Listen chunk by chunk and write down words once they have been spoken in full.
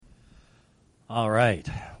All right.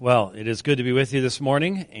 Well, it is good to be with you this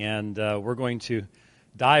morning, and we're going to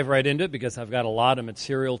dive right into it because I've got a lot of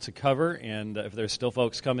material to cover, and if there's still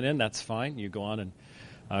folks coming in, that's fine. You go on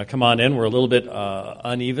and come on in. We're a little bit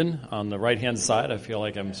uneven on the right-hand side. I feel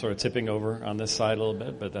like I'm sort of tipping over on this side a little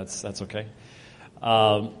bit, but that's okay.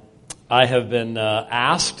 I have been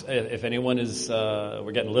asked if anyone is,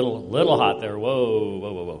 we're getting a little hot there.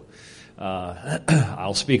 Whoa.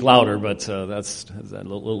 I'll speak louder, but that's a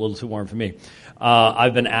little too warm for me.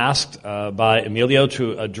 I've been asked by Emilio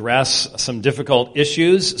to address some difficult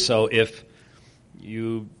issues, so if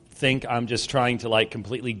you think I'm just trying to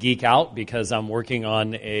completely geek out because I'm working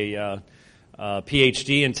on a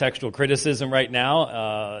PhD in textual criticism right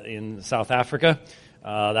now in South Africa,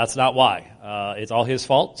 that's not why. It's all his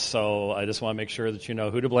fault, so I just want to make sure that you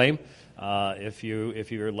know who to blame. If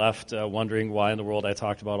you're left wondering why in the world I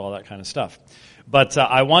talked about all that kind of stuff. But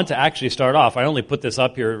I want to actually start off. I only put this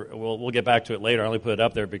up here. We'll get back to it later. I only put it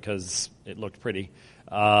up there because it looked pretty.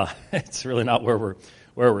 It's really not where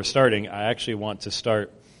we're starting. I actually want to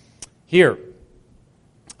start here.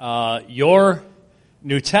 Your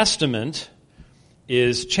New Testament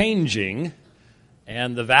is changing,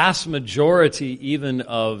 and the vast majority even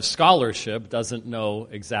of scholarship doesn't know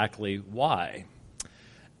exactly why.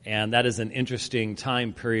 And that is an interesting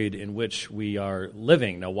time period in which we are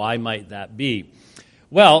living. Now, why might that be?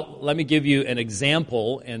 Well, let me give you an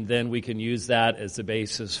example, and then we can use that as the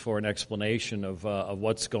basis for an explanation of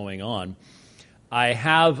what's going on. I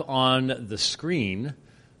have on the screen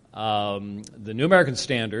the New American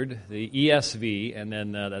Standard, the ESV, and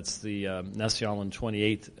then that's the Nestle-Aland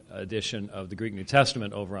 28th edition of the Greek New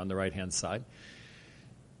Testament over on the right-hand side.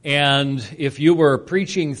 And if you were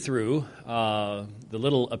preaching through the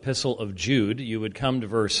little epistle of Jude, you would come to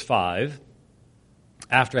verse 5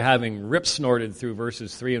 after having rip-snorted through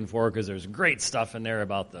verses 3 and 4, because there's great stuff in there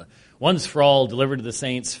about the once for all delivered to the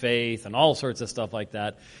saints' faith and all sorts of stuff like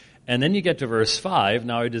that. And then you get to verse 5.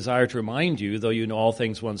 Now I desire to remind you, though you know all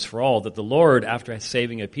things once for all, that the Lord, after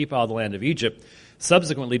saving a people out of the land of Egypt,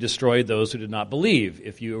 subsequently destroyed those who did not believe,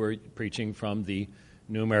 if you were preaching from the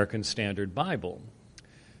New American Standard Bible.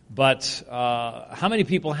 But how many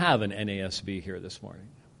people have an NASB here this morning?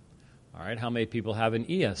 All right, how many people have an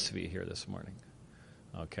ESV here this morning?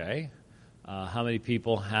 Okay. How many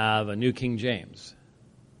people have a New King James?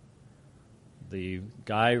 The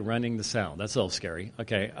guy running the sound. That's a little scary.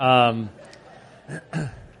 Okay. How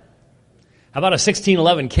about a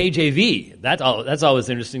 1611 KJV? That's always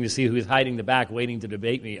interesting to see who's hiding the back waiting to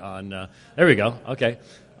debate me on, there we go, okay,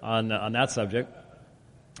 on that subject.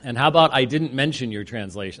 And how about I didn't mention your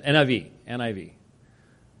translation? NIV.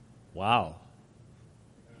 Wow.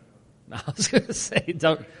 I was going to say,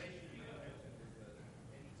 don't.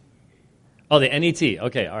 Oh, the NET.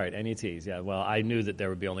 Okay, all right, NETs. Yeah, well, I knew that there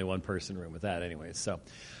would be only one person room with that anyway. So,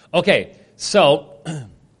 okay, so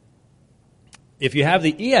if you have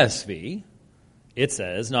the ESV, it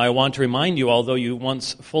says, now I want to remind you, although you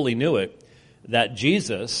once fully knew it, that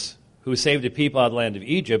Jesus, who saved a people out of the land of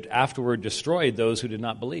Egypt, afterward destroyed those who did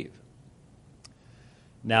not believe.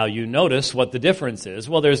 Now, you notice what the difference is.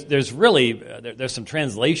 Well, there's some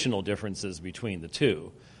translational differences between the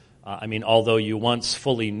two. Although you once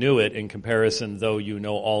fully knew it in comparison, though you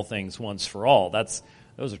know all things once for all.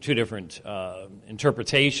 Those are two different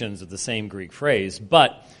interpretations of the same Greek phrase.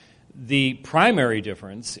 But the primary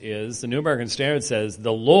difference is the New American Standard says,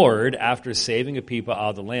 the Lord, after saving a people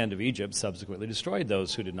out of the land of Egypt, subsequently destroyed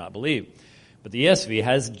those who did not believe. But the ESV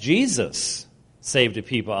has Jesus saved a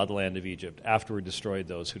people out of the land of Egypt, afterward destroyed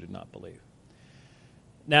those who did not believe.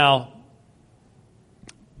 Now,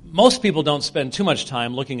 most people don't spend too much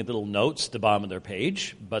time looking at the little notes at the bottom of their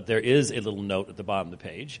page, but there is a little note at the bottom of the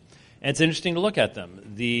page, and it's interesting to look at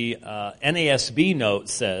them. The NASB note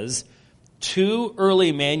says, 2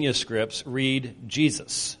 early manuscripts read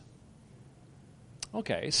Jesus.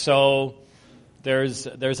 Okay, so there's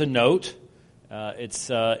a note. It's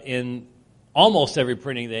in almost every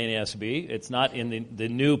printing of the NASB. It's not in the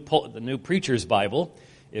new Preacher's Bible.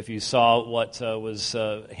 If you saw what was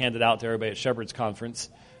handed out to everybody at Shepherd's Conference,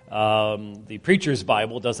 the Preacher's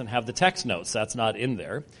Bible doesn't have the text notes. That's not in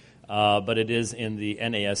there, but it is in the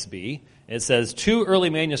NASB. It says 2 early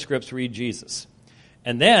manuscripts read Jesus.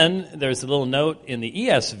 And then there's a little note in the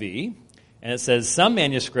ESV, and it says, some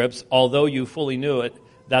manuscripts, although you fully knew it,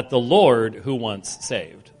 that the Lord who once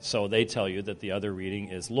saved. So they tell you that the other reading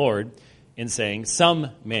is Lord in saying some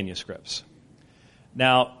manuscripts.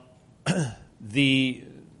 Now, the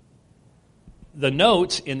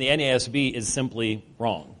note in the NASB is simply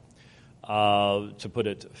wrong, to put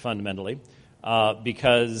it fundamentally,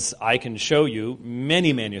 because I can show you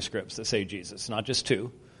many manuscripts that say Jesus, not just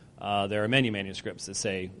 2. There are many manuscripts that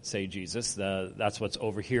say Jesus. That's what's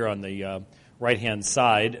over here on the right-hand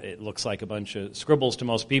side. It looks like a bunch of scribbles to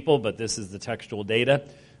most people, but this is the textual data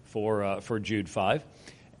for Jude 5.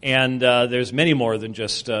 And there's many more than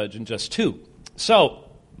just two. So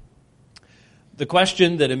the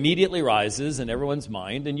question that immediately rises in everyone's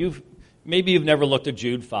mind, and maybe you've never looked at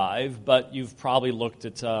Jude 5, but you've probably looked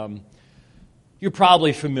at, you're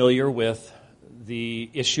probably familiar with the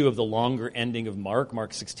issue of the longer ending of Mark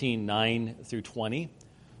 16, 9 through 20,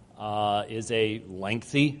 is a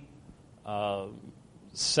lengthy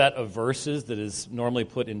set of verses that is normally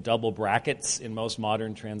put in double brackets in most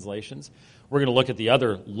modern translations. We're going to look at the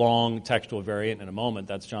other long textual variant in a moment.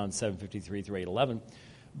 That's John 7:53 through 8:11.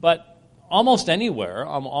 But almost anywhere,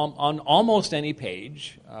 on almost any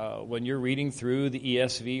page, when you're reading through the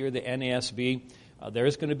ESV or the NASB,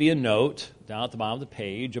 there's going to be a note down at the bottom of the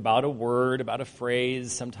page about a word, about a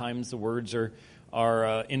phrase. Sometimes the words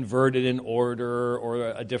are inverted in order, or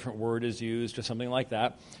a different word is used, or something like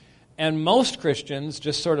that. And most Christians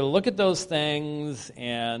just sort of look at those things,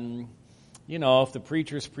 and, if the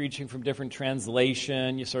preacher's preaching from different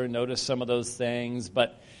translation, you sort of notice some of those things,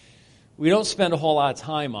 but we don't spend a whole lot of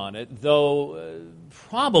time on it, though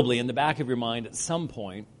probably in the back of your mind at some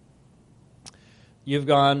point, you've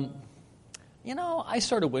gone, I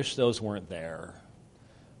sort of wish those weren't there.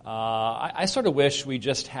 I sort of wish we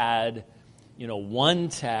just had, one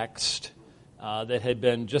text that had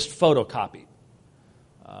been just photocopied.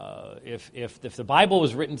 If the Bible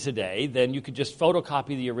was written today, then you could just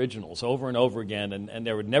photocopy the originals over and over again, and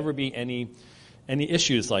there would never be any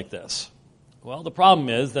issues like this. Well, the problem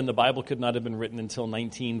is then the Bible could not have been written until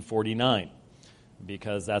 1949,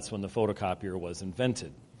 because that's when the photocopier was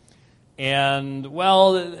invented. And,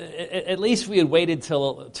 well, at least we had waited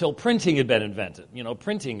till printing had been invented.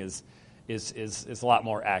 Printing is a lot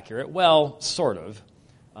more accurate. Well, sort of.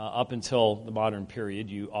 Up until the modern period,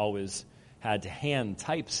 you always had to hand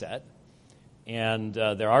typeset. And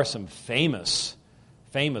there are some famous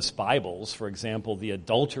Bibles. For example, the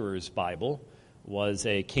Adulterer's Bible was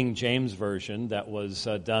a King James version that was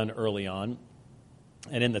done early on.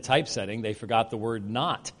 And in the typesetting, they forgot the word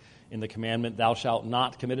not in the commandment, thou shalt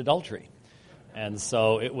not commit adultery. And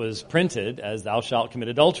so it was printed as thou shalt commit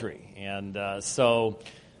adultery. And so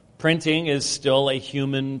printing is still a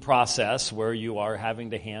human process where you are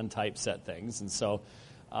having to hand typeset things. And so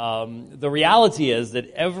the reality is that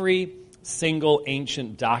every single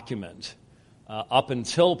ancient document up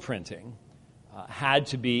until printing had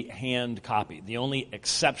to be hand copied. The only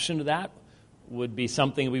exception to that would be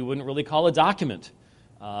something we wouldn't really call a document.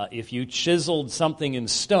 If you chiseled something in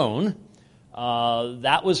stone,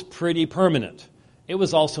 that was pretty permanent. It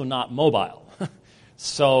was also not mobile.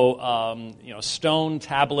 So, stone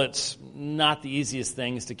tablets, not the easiest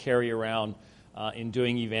things to carry around in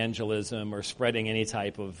doing evangelism or spreading any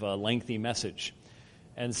type of lengthy message.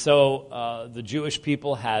 And so the Jewish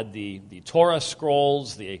people had the Torah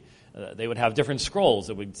scrolls. They would have different scrolls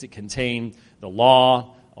that would contain the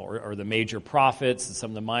law, or the major prophets, and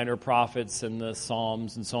some of the minor prophets, and the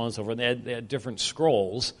Psalms, and so on and so forth. They had different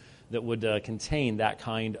scrolls that would contain that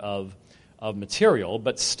kind of material,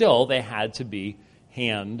 but still they had to be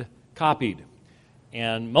hand copied.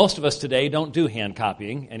 And most of us today don't do hand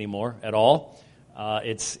copying anymore at all.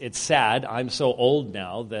 It's sad. I'm so old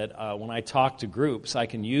now that when I talk to groups, I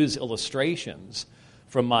can use illustrations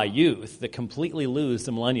from my youth that completely lose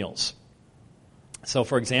the millennials. So,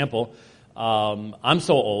 for example, I'm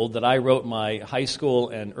so old that I wrote my high school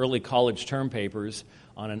and early college term papers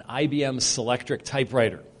on an IBM Selectric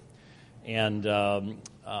typewriter. And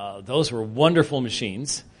those were wonderful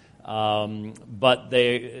machines. But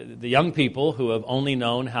the young people who have only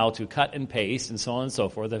known how to cut and paste and so on and so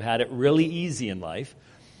forth have had it really easy in life.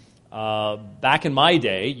 Back in my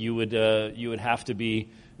day, you would have to be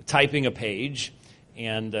typing a page,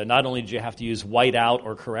 and not only did you have to use whiteout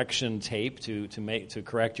or correction tape to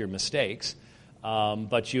correct your mistakes,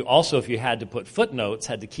 but you also, if you had to put footnotes,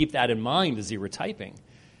 had to keep that in mind as you were typing.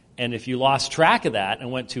 And if you lost track of that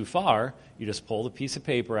and went too far, you just pull the piece of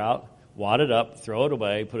paper out, wad it up, throw it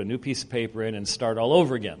away, put a new piece of paper in, and start all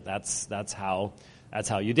over again. That's how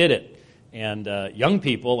you did it. And young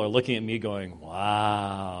people are looking at me going,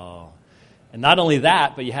 wow. And not only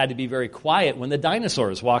that, but you had to be very quiet when the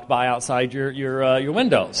dinosaurs walked by outside your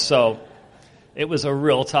windows. So it was a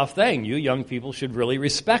real tough thing. You young people should really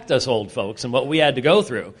respect us old folks and what we had to go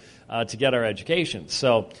through to get our education.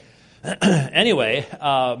 So anyway,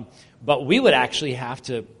 but we would actually have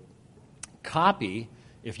to copy.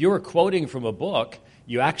 If you were quoting from a book,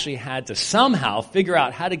 you actually had to somehow figure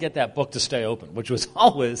out how to get that book to stay open, which was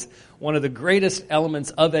always one of the greatest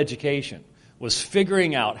elements of education, was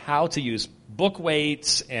figuring out how to use book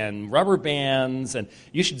weights and rubber bands, and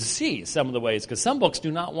you should see some of the ways, because some books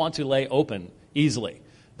do not want to lay open easily.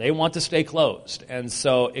 They want to stay closed, and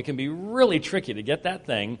so it can be really tricky to get that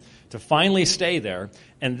thing to finally stay there,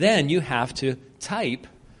 and then you have to type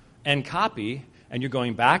and copy, and you're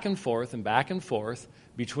going back and forth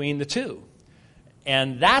between the two.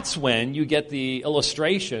 And that's when you get the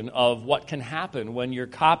illustration of what can happen when you're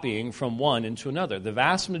copying from one into another. The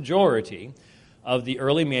vast majority of the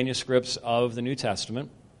early manuscripts of the New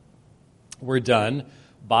Testament were done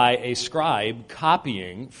by a scribe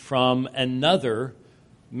copying from another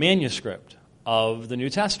manuscript of the New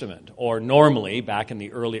Testament, or normally, back in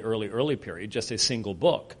the early period, just a single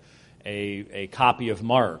book, a copy of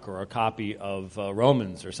Mark or a copy of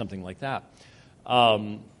Romans or something like that.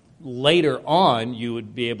 Later on, you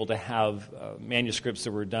would be able to have manuscripts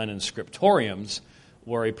that were done in scriptoriums,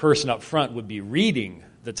 where a person up front would be reading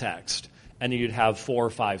the text, and you'd have 4 or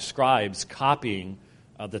 5 scribes copying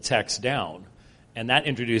the text down. And that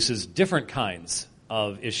introduces different kinds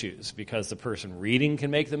of issues, because the person reading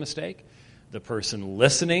can make the mistake, the person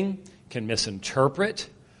listening can misinterpret,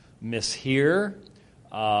 mishear.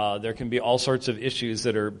 There can be all sorts of issues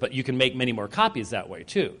but you can make many more copies that way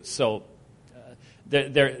too. So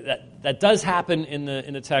that does happen in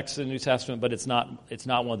the text of the New Testament, but it's not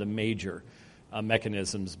one of the major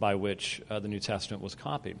mechanisms by which the New Testament was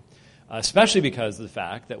copied. Especially because of the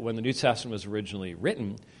fact that when the New Testament was originally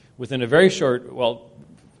written, within a very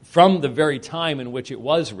from the very time in which it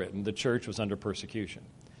was written, the church was under persecution,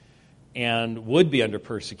 and would be under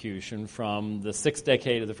persecution from the 6th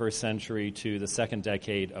decade of the 1st century to the 2nd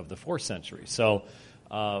decade of the 4th century. So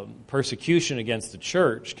persecution against the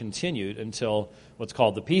church continued until what's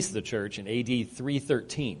called the Peace of the Church in AD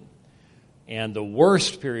 313. And the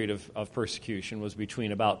worst period of persecution was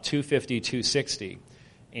between about 250, 260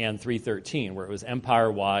 and 313, where it was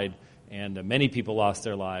empire-wide, and many people lost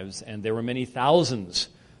their lives, and there were many thousands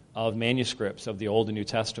of manuscripts of the Old and New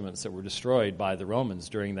Testaments that were destroyed by the Romans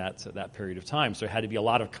during that period of time. So there had to be a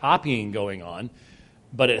lot of copying going on,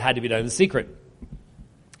 but it had to be done in secret.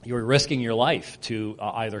 You were risking your life to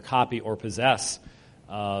either copy or possess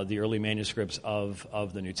the early manuscripts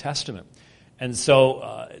of the New Testament. And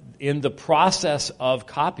so in the process of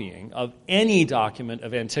copying of any document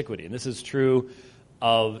of antiquity, and this is true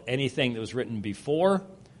of anything that was written before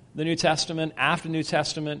the New Testament, after the New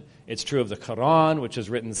Testament, it's true of the Quran, which is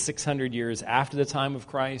written 600 years after the time of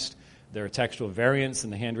Christ. There are textual variants in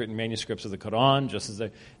the handwritten manuscripts of the Quran, just as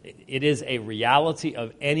it is a reality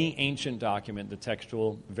of any ancient document, the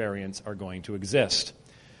textual variants are going to exist.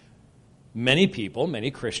 Many people,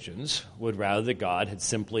 many Christians, would rather that God had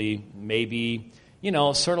simply maybe,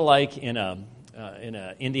 sort of like in a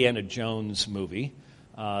Indiana Jones movie,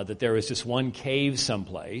 that there was just one cave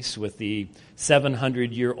someplace with the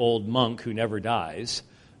 700-year-old monk who never dies,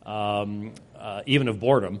 even of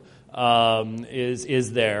boredom,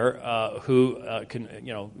 is there, who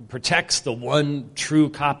protects the one true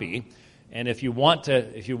copy. And if you want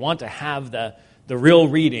to have the real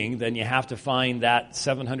reading, then you have to find that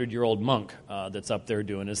 700-year-old monk that's up there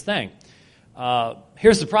doing his thing.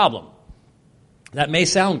 Here's the problem. That may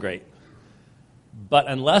sound great, but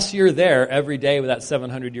unless you're there every day with that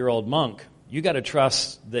 700-year-old monk, you got to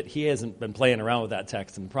trust that he hasn't been playing around with that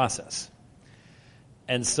text in the process.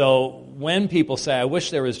 And so when people say, I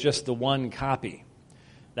wish there was just the one copy,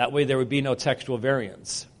 that way there would be no textual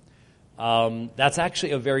variants, that's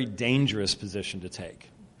actually a very dangerous position to take.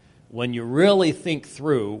 When you really think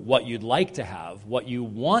through what you'd like to have, what you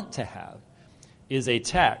want to have, is a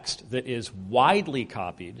text that is widely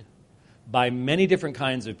copied by many different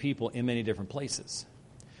kinds of people in many different places.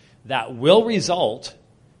 That will result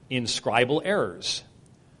in scribal errors,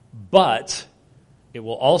 but it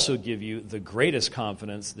will also give you the greatest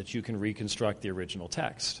confidence that you can reconstruct the original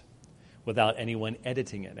text without anyone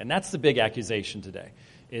editing it. And that's the big accusation today,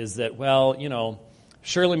 is that,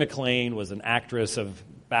 Shirley MacLaine was an actress of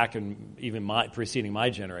back in even preceding my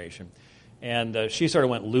generation. And she sort of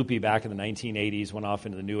went loopy back in the 1980s, went off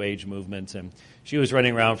into the New Age movement, and she was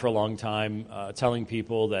running around for a long time telling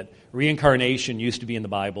people that reincarnation used to be in the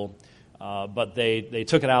Bible, but they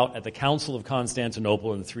took it out at the Council of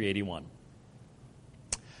Constantinople in 381.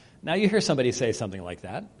 Now you hear somebody say something like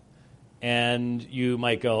that, and you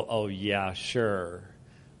might go, oh yeah, sure.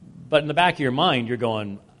 But in the back of your mind, you're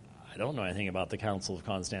going, I don't know anything about the Council of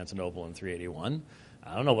Constantinople in 381.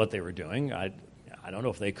 I don't know what they were doing. I don't know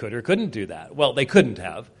if they could or couldn't do that. Well, they couldn't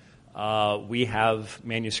have. We have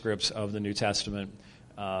manuscripts of the New Testament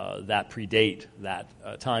that predate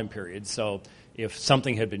that time period. So if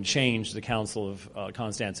something had been changed, the Council of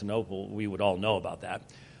Constantinople, we would all know about that.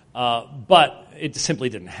 But it simply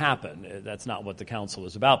didn't happen. That's not what the council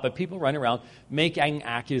was about. But people running around making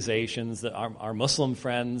accusations that our Muslim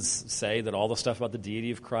friends say that all the stuff about the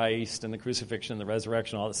deity of Christ and the crucifixion and the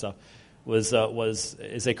resurrection, all that stuff, is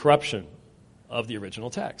a corruption of the original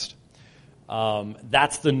text.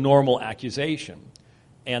 That's the normal accusation.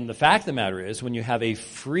 And the fact of the matter is, when you have a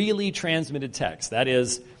freely transmitted text, that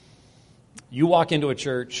is, you walk into a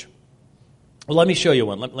church. Well, let me show you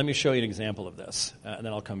one. Let me show you an example of this, and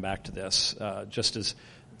then I'll come back to this,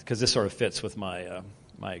 because this sort of fits with my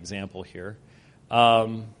example here.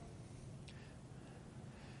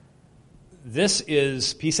 This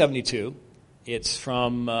is P72. It's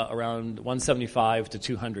from around 175 to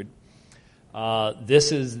 200.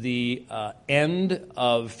 This is the end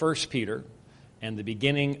of 1 Peter and the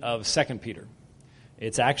beginning of 2 Peter.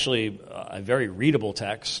 It's actually a very readable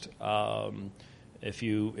text. If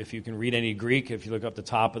you can read any Greek, if you look up the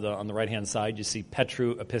top on the right-hand side, you see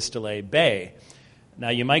Petru Epistole Be. Now,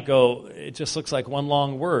 you might go, it just looks like one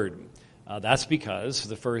long word. That's because for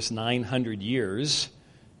the first 900 years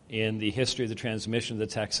in the history of the transmission of the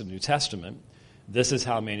text of the New Testament, this is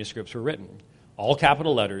how manuscripts were written. All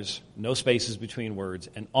capital letters, no spaces between words,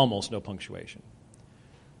 and almost no punctuation.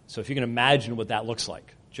 So if you can imagine what that looks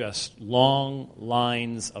like, just long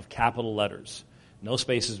lines of capital letters, no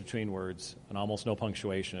spaces between words, and almost no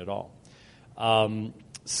punctuation at all.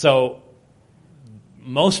 So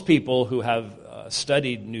most people who have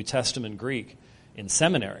studied New Testament Greek in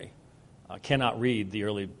seminary cannot read the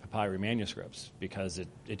early papyri manuscripts because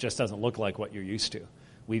it just doesn't look like what you're used to.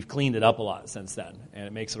 We've cleaned it up a lot since then, and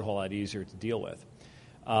it makes it a whole lot easier to deal with.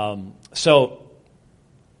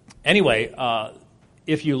 Anyway,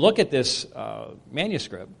 if you look at this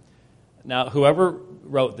manuscript, now whoever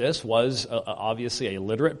wrote this was obviously a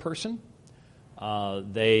literate person.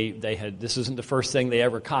 This isn't the first thing they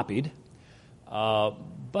ever copied.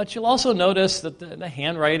 But you'll also notice that the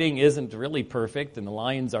handwriting isn't really perfect and the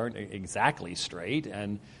lines aren't exactly straight.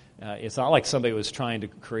 And it's not like somebody was trying to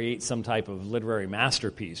create some type of literary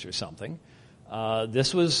masterpiece or something.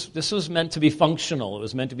 This was meant to be functional. It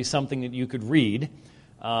was meant to be something that you could read,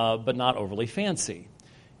 but not overly fancy.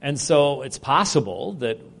 And so it's possible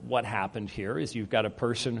that what happened here is you've got a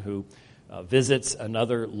person who visits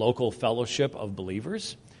another local fellowship of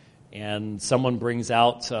believers, and someone brings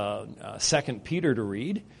out 2 Peter to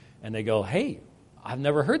read, and they go, hey, I've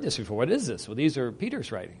never heard this before. What is this? Well, these are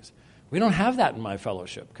Peter's writings. We don't have that in my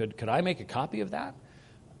fellowship. Could I make a copy of that?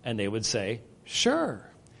 And they would say, sure.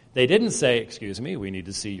 They didn't say, excuse me, we need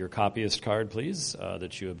to see your copyist card, please,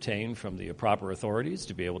 that you obtained from the proper authorities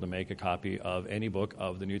to be able to make a copy of any book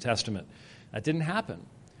of the New Testament. That didn't happen.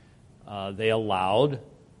 They allowed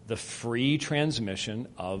the free transmission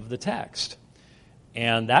of the text.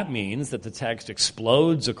 And that means that the text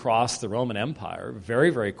explodes across the Roman Empire very,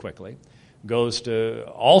 very quickly, goes to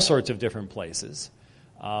all sorts of different places.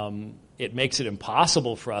 It makes it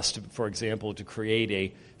impossible for us, for example, to create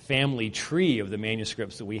a family tree of the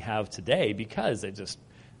manuscripts that we have today because they just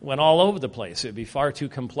went all over the place. It would be far too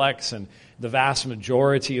complex, and the vast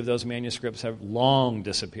majority of those manuscripts have long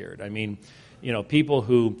disappeared. I mean, people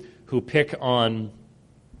who pick on,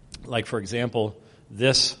 like, for example,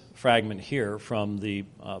 this fragment here from the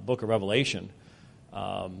book of Revelation,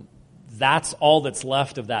 that's all that's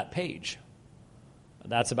left of that page.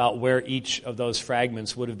 That's about where each of those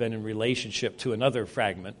fragments would have been in relationship to another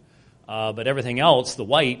fragment. But everything else, the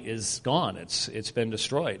white, is gone. It's been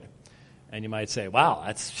destroyed. And you might say, wow,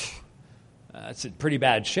 that's in pretty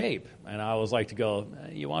bad shape. And I always like to go,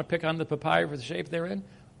 you want to pick on the papyri for the shape they're in?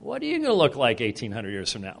 What are you going to look like 1,800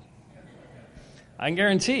 years from now? I can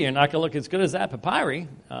guarantee you're not going to look as good as that papyri.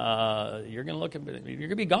 You're going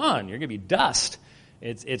to be gone. You're going to be dust.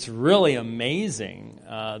 It's really amazing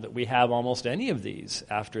that we have almost any of these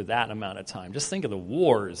after that amount of time. Just think of the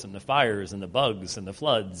wars and the fires and the bugs and the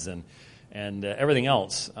floods and everything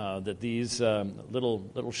else that these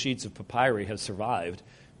little sheets of papyri have survived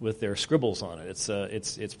with their scribbles on it.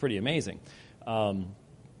 It's pretty amazing.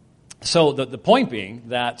 So the point being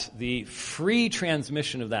that the free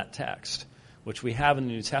transmission of that text, which we have in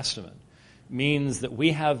the New Testament, means that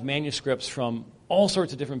we have manuscripts from all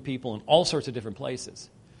sorts of different people in all sorts of different places.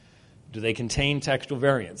 Do they contain textual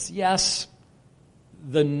variants? Yes.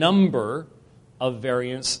 The number of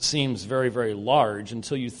variants seems very, very large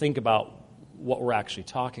until you think about what we're actually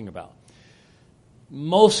talking about.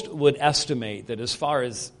 Most would estimate that as far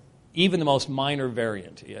as even the most minor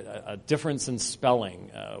variant, a difference in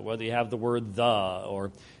spelling, whether you have the word the,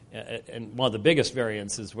 or and one of the biggest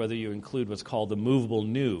variants is whether you include what's called the movable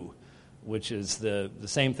nu, which is the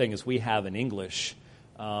same thing as we have in English,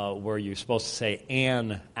 where you're supposed to say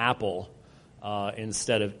an apple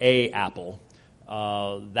instead of a apple.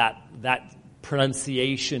 That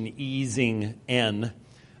pronunciation easing N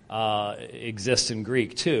exists in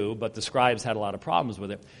Greek too, but the scribes had a lot of problems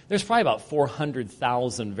with it. There's probably about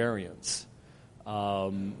 400,000 variants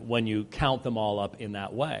when you count them all up in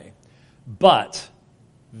that way. But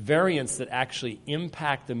variants that actually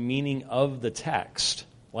impact the meaning of the text,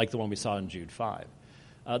 like the one we saw in Jude 5,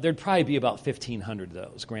 there'd probably be about 1,500 of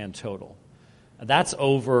those, grand total. That's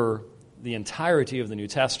over the entirety of the New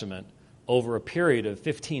Testament, over a period of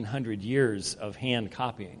 1,500 years of hand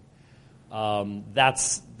copying.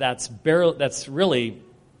 That's really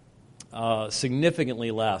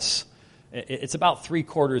significantly less. It's about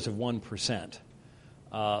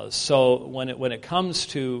 0.75%. So when it comes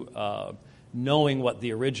to knowing what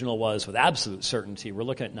the original was with absolute certainty, we're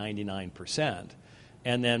looking at 99%.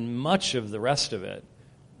 And then much of the rest of it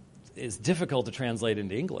is difficult to translate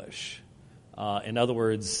into English. In other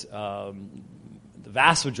words, the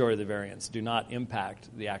vast majority of the variants do not impact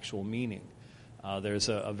the actual meaning. There's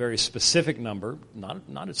a very specific number,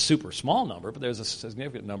 not a super small number, but there's a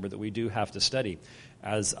significant number that we do have to study,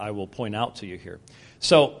 as I will point out to you here.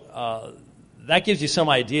 So that gives you some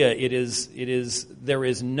idea. There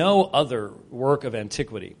is no other work of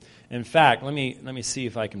antiquity. In fact, let me see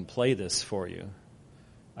if I can play this for you.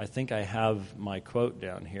 I think I have my quote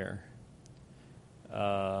down here.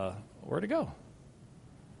 Where'd it go?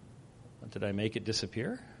 Did I make it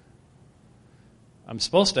disappear? I'm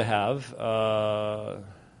supposed to have...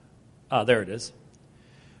 there it is.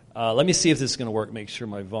 Let me see if this is going to work. Make sure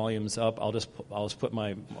my volume's up. I'll just put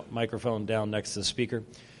my microphone down next to the speaker.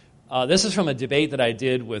 This is from a debate that I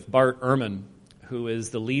did with Bart Ehrman, who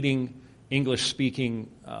is the leading English-speaking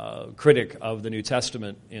critic of the New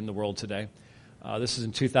Testament in the world today. This is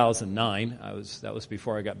in 2009. That was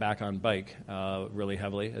before I got back on bike really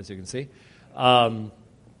heavily, as you can see.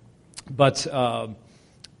 But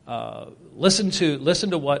listen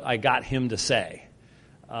to what I got him to say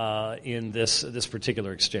in this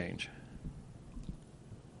particular exchange.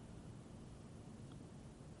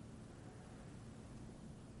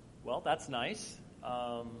 Well, that's nice.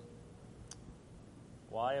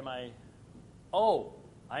 Why am I... Oh,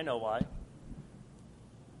 I know why.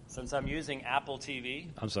 Since I'm using Apple TV,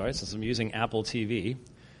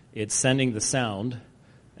 it's sending the sound,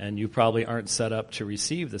 and you probably aren't set up to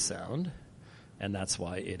receive the sound, and that's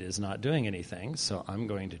why it is not doing anything. So I'm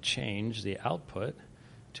going to change the output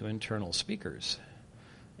to internal speakers,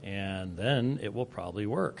 and then it will probably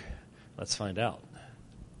work. Let's find out.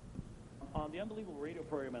 On the Unbelievable radio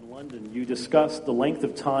program in London, you discussed the length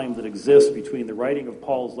of time that exists between the writing of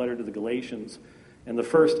Paul's letter to the Galatians and the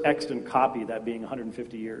first extant copy, that being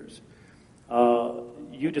 150 years.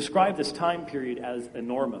 You described this time period as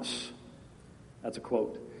enormous. That's a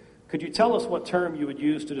quote. Could you tell us what term you would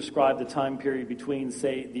use to describe the time period between,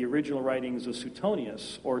 say, the original writings of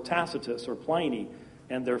Suetonius or Tacitus or Pliny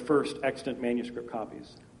and their first extant manuscript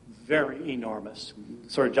copies? Very enormous.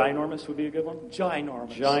 Sorry, ginormous would be a good one?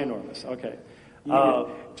 Ginormous. Ginormous, okay.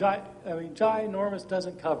 Ginormous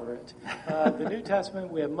doesn't cover it. The New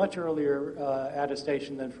Testament, we have much earlier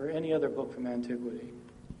attestation than for any other book from antiquity. Did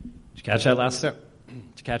you catch that last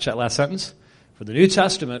sentence? For the New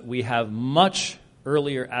Testament, we have much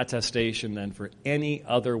earlier attestation than for any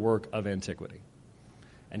other work of antiquity.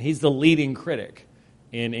 And he's the leading critic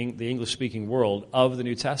in the English-speaking world of the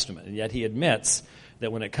New Testament. And yet he admits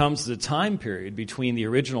that when it comes to the time period between the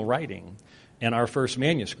original writing and our first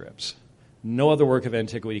manuscripts, no other work of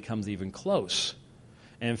antiquity comes even close.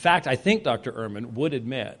 And in fact, I think Dr. Ehrman would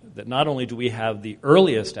admit that not only do we have the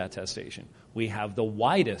earliest attestation, we have the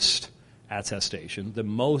widest attestation, the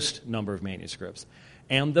most number of manuscripts,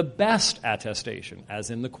 and the best attestation, as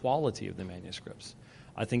in the quality of the manuscripts.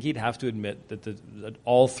 I think he'd have to admit that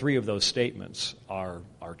all three of those statements are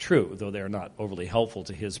true, though they are not overly helpful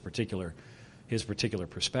to his particular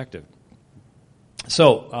perspective.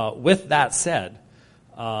 So, with that said,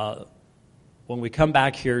 when we come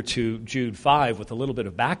back here to Jude 5 with a little bit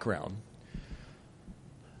of background,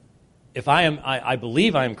 I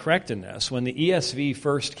believe I am correct in this. When the ESV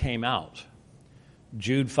first came out,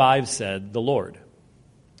 Jude 5 said the Lord.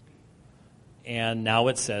 And now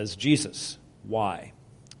it says Jesus. Why?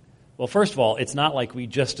 Well, first of all, it's not like we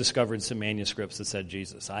just discovered some manuscripts that said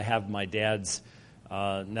Jesus. I have my dad's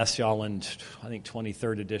Nescialand, I think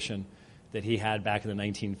 23rd edition, that he had back in the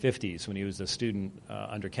 1950s when he was a student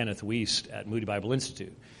under Kenneth Wiest at Moody Bible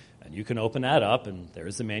Institute. And you can open that up, and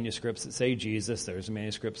there's the manuscripts that say Jesus, there's the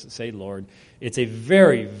manuscripts that say Lord. It's a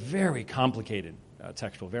very, very complicated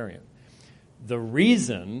textual variant. The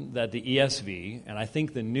reason that the ESV, and I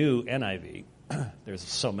think the new NIV, there's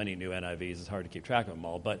so many new NIVs, it's hard to keep track of them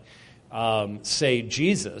all, but say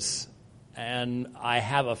Jesus, and I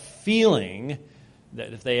have a feeling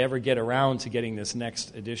that if they ever get around to getting this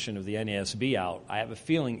next edition of the NASB out, I have a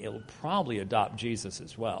feeling it'll probably adopt Jesus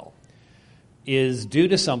as well, is due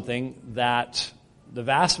to something that the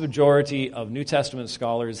vast majority of New Testament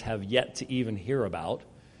scholars have yet to even hear about,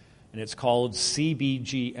 and it's called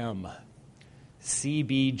CBGM.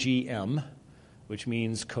 CBGM, which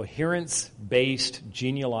means Coherence-Based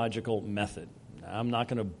Genealogical Method. Now, I'm not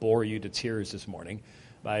going to bore you to tears this morning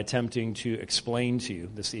by attempting to explain to you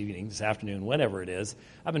this evening, this afternoon, whenever it is.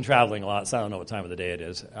 I've been traveling a lot, so I don't know what time of the day it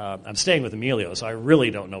is. I'm staying with Emilio, so I really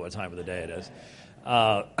don't know what time of the day it is.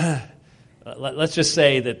 Let's just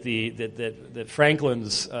say that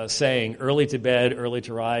Franklin's saying, early to bed, early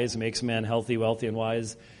to rise, makes men healthy, wealthy, and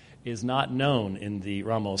wise, is not known in the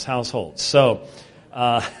Ramos household. So,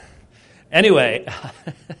 anyway,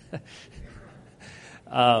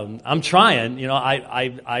 I'm trying. You know,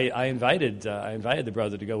 I invited the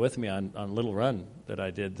brother to go with me on a little run that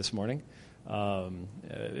I did this morning.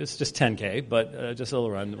 It's just 10K, but just a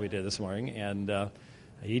little run that we did this morning, and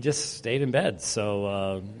he just stayed in bed.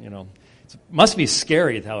 So, it must be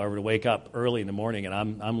scary, however, to wake up early in the morning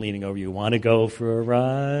and I'm leaning over you. Want to go for a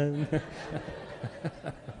run?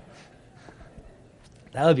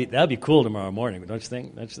 That would be cool tomorrow morning, don't you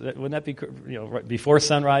think? Wouldn't that be, right before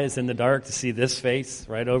sunrise in the dark to see this face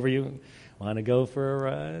right over you? Want to go for a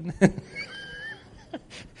run?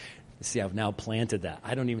 See, I've now planted that.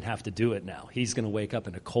 I don't even have to do it now. He's going to wake up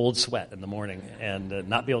in a cold sweat in the morning and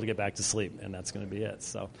not be able to get back to sleep, and that's going to be it.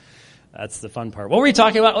 So that's the fun part. What were we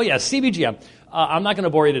talking about? Oh, yeah, CBGM. I'm not going to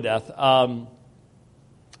bore you to death. But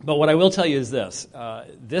what I will tell you is this.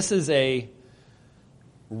 This is a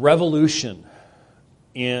revolution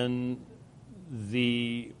in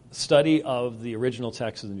the study of the original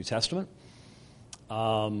text of the New Testament.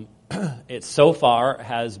 It so far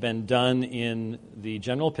has been done in the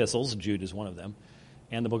general epistles, Jude is one of them,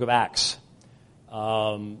 and the book of Acts.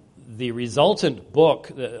 The resultant book,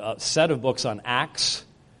 a set of books on Acts,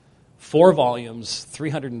 4 volumes,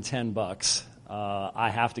 $310. I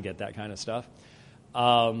have to get that kind of stuff.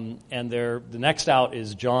 And the next out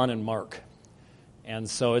is John and Mark. And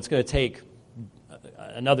so it's going to take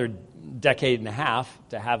another decade and a half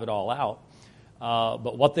to have it all out.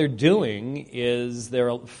 But what they're doing is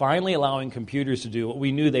they're finally allowing computers to do what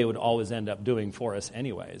we knew they would always end up doing for us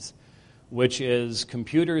anyways, which is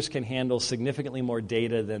computers can handle significantly more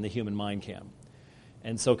data than the human mind can.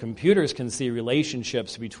 And so computers can see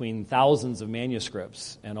relationships between thousands of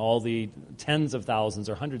manuscripts and all the tens of thousands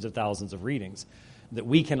or hundreds of thousands of readings that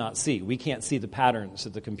we cannot see. We can't see the patterns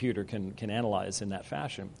that the computer can analyze in that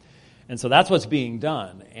fashion. And so that's what's being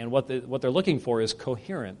done. And what they're looking for is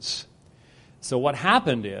coherence. So what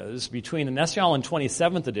happened is, between the Nestle-Aland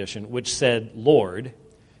 27th edition, which said Lord,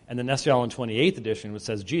 and the Nestle-Aland 28th edition, which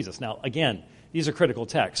says Jesus. Now, again, these are critical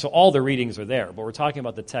texts, so all the readings are there, but we're talking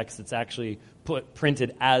about the text that's actually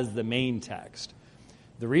printed as the main text.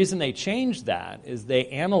 The reason they changed that is they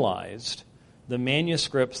analyzed the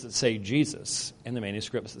manuscripts that say Jesus and the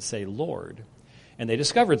manuscripts that say Lord, and they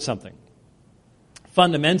discovered something.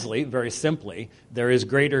 Fundamentally, very simply, there is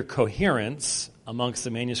greater coherence amongst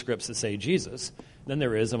the manuscripts that say Jesus than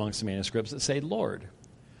there is amongst the manuscripts that say Lord.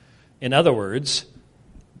 In other words,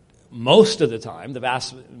 most of the time, the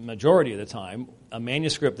vast majority of the time, a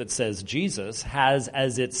manuscript that says Jesus has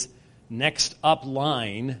as its next up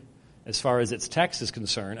line, as far as its text is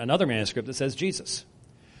concerned, another manuscript that says Jesus.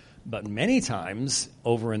 But many times,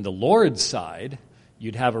 over in the Lord's side,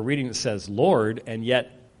 you'd have a reading that says Lord, and yet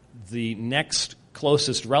the next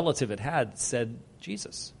closest relative it had said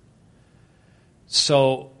Jesus.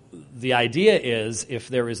 So the idea is, if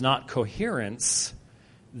there is not coherence,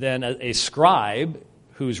 then a scribe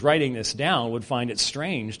who's writing this down would find it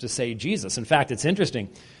strange to say Jesus. In fact, it's interesting.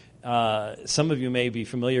 Some of you may be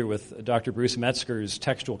familiar with Dr. Bruce Metzger's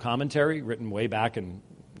textual commentary, written way back a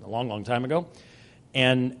long, long time ago.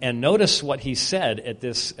 And notice what he said at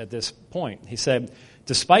this point. He said,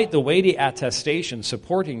 despite the weighty attestation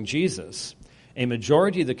supporting Jesus, a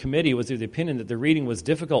majority of the committee was of the opinion that the reading was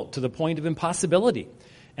difficult to the point of impossibility,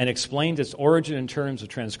 and explained its origin in terms of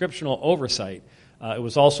transcriptional oversight. It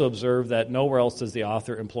was also observed that nowhere else does the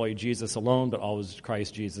author employ Jesus alone, but always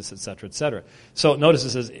Christ Jesus, etc., etc. So notice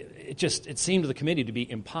it says it seemed to the committee to be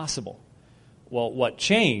impossible. Well, what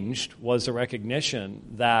changed was the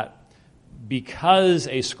recognition that because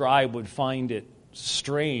a scribe would find it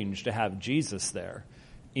strange to have Jesus there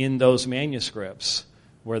in those manuscripts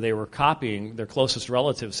where they were copying, their closest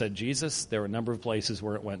relative said Jesus, there were a number of places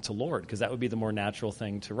where it went to Lord, because that would be the more natural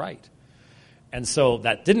thing to write. And so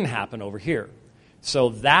that didn't happen over here. So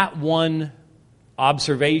that one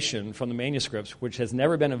observation from the manuscripts, which has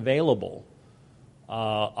never been available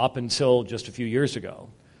up until just a few years ago,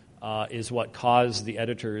 is what caused the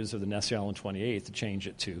editors of the Nestle 28th to change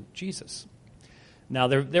it to Jesus. Now,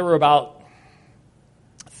 there were about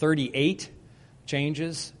 38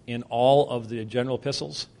 changes in all of the general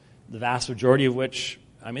epistles, the vast majority of which,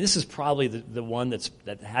 this is probably the one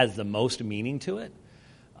that has the most meaning to it,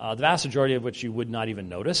 the vast majority of which you would not even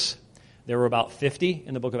notice. There were about 50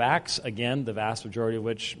 in the book of Acts, again, the vast majority of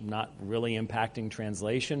which not really impacting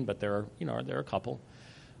translation, but there are a couple.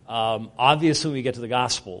 Obviously, when we get to the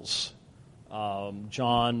Gospels,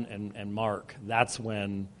 John and Mark, that's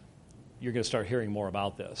when you're going to start hearing more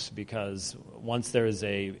about this, because once there's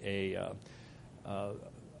a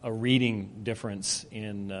reading difference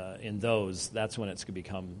in those, that's when it's going to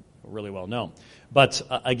become really well known. But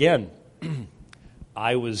again,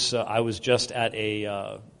 I was just at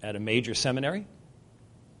a major seminary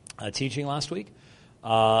teaching last week,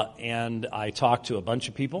 and I talked to a bunch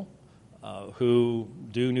of people who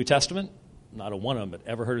do New Testament. Not a one of them had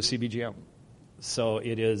ever heard of CBGM. So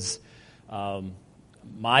it is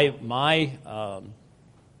my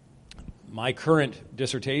current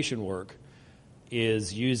dissertation work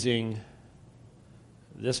is using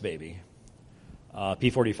this baby,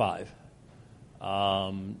 P45,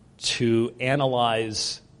 to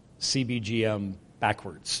analyze CBGM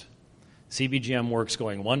backwards. CBGM works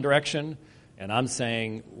going one direction, and I'm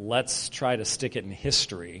saying let's try to stick it in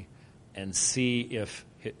history and see if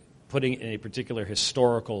putting in a particular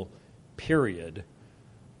historical period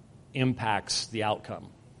impacts the outcome,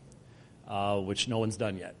 which no one's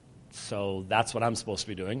done yet. So that's what I'm supposed to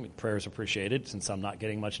be doing. Prayers appreciated, since I'm not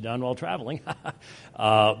getting much done while traveling.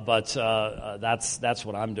 But that's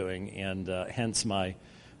what I'm doing, and hence my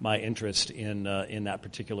interest in that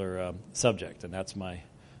particular subject. And that's my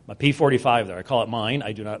P45 there. I call it mine.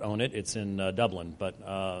 I do not own it. It's in Dublin, but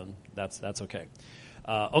that's okay.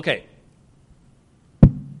 Okay.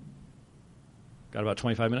 Got about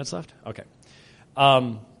 25 minutes left? Okay.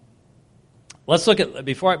 Let's look at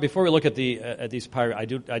before we look at these pirate. I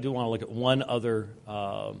do want to look at one other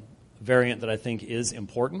variant that I think is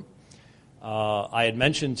important. I had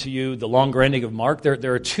mentioned to you the longer ending of Mark.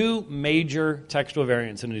 There are two major textual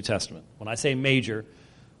variants in the New Testament. When I say major,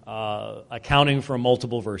 accounting for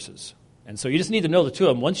multiple verses, and so you just need to know the two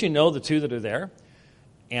of them. Once you know the two that are there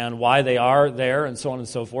and why they are there, and so on and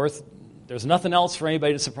so forth, there's nothing else for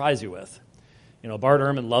anybody to surprise you with. Bart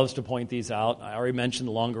Ehrman loves to point these out. I already mentioned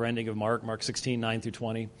the longer ending of Mark 16, 9 through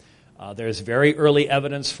 20. There's very early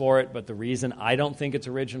evidence for it, but the reason I don't think it's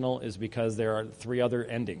original is because there are three other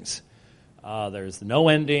endings. There's the no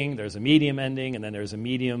ending, there's a medium ending, and then there's a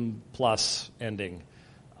medium plus ending.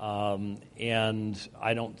 And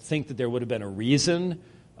I don't think that there would have been a reason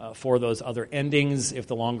for those other endings if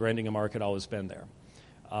the longer ending of Mark had always been there.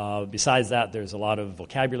 Besides that, there's a lot of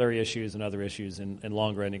vocabulary issues and other issues in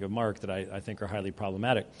longer ending of Mark that I think are highly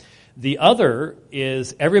problematic. The other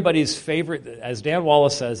is everybody's favorite, as Dan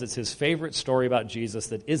Wallace says, it's his favorite story about Jesus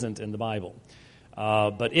that isn't in the Bible,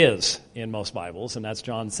 but is in most Bibles, and that's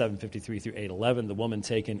John 7:53 through 8:11, the woman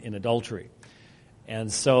taken in adultery. And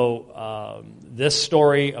so this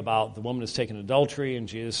story about the woman who's taken in adultery, and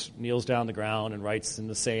Jesus kneels down on the ground and writes in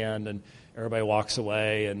the sand, and everybody walks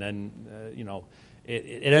away, and then,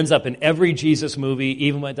 It ends up in every Jesus movie,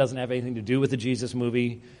 even when it doesn't have anything to do with the Jesus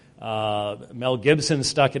movie. Mel Gibson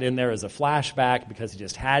stuck it in there as a flashback because he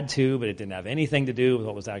just had to, but it didn't have anything to do with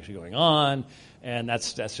what was actually going on. And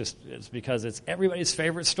it's because it's everybody's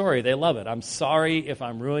favorite story. They love it. I'm sorry if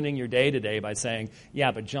I'm ruining your day today by saying,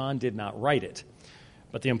 yeah, but John did not write it.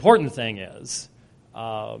 But the important thing is,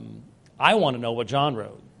 I want to know what John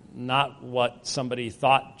wrote, not what somebody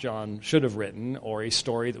thought John should have written or a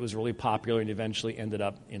story that was really popular and eventually ended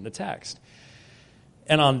up in the text.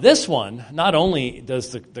 And on this one, not only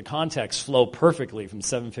does the context flow perfectly from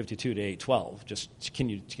 752 to 812, just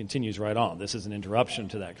continues right on. This is an interruption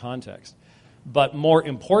to that context. But more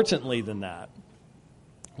importantly than that,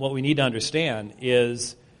 what we need to understand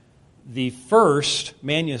is the first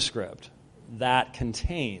manuscript that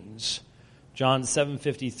contains John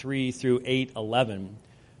 7:53 through 8:11.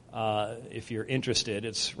 If you're interested,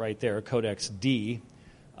 it's right there, Codex D.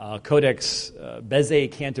 Codex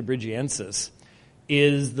Bezae Cantabrigiensis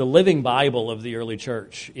is the living Bible of the early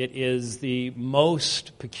church. It is the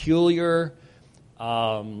most peculiar,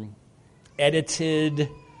 edited,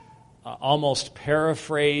 almost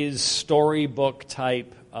paraphrased, storybook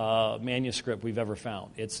type manuscript we've ever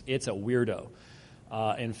found. It's a weirdo.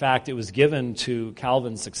 In fact, it was given to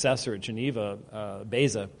Calvin's successor at Geneva,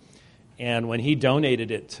 Beza. And when he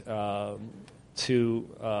donated it to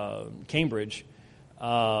Cambridge,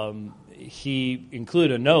 he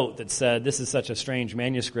included a note that said, "This is such a strange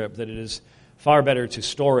manuscript that it is far better to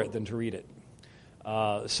store it than to read it."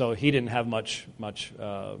 So he didn't have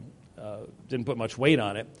didn't put much weight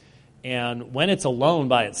on it. And when it's alone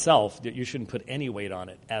by itself, you shouldn't put any weight on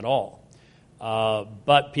it at all.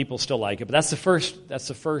 But people still like it. But that's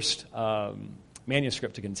the first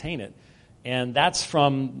manuscript to contain it, and that's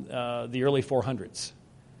from the early 400s.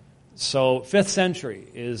 So 5th century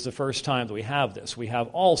is the first time that we have this. We have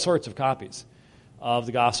all sorts of copies of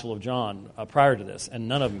the Gospel of John prior to this, and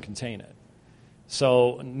none of them contain it.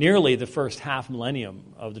 So nearly the first half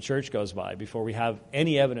millennium of the church goes by before we have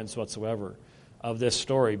any evidence whatsoever of this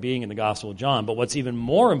story being in the Gospel of John. But what's even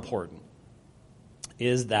more important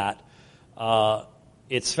is that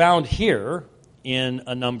it's found here in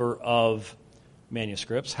a number of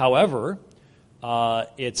manuscripts. However,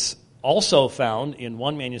 it's also found in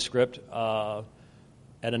one manuscript at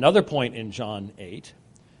another point in John 8.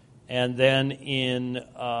 And then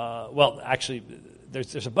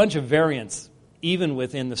there's a bunch of variants even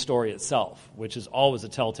within the story itself, which is always a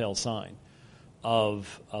telltale sign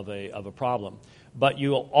of a problem. But you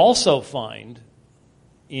will also find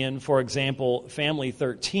in, for example, Family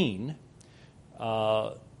 13,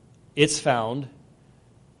 it's found,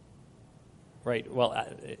 right, well,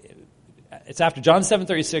 it's after John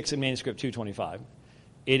 7:36 in manuscript 225.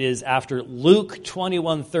 It is after Luke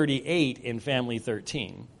 21:38 in Family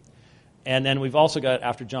 13. And then we've also got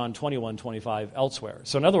after John 21:25 elsewhere.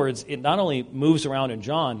 So in other words, it not only moves around in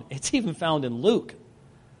John, it's even found in Luke.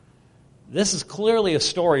 This is clearly a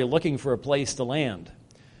story looking for a place to land.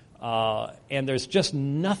 And there's just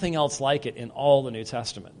nothing else like it in all the New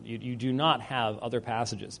Testament. You do not have other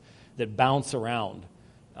passages that bounce around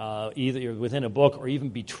either within a book or even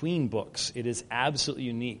between books. It is absolutely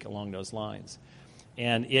unique along those lines.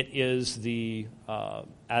 And it is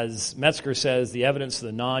as Metzger says, the evidence of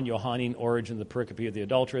the non-Johannine origin of the pericope of the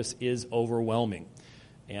adulteress is overwhelming.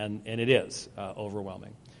 And it is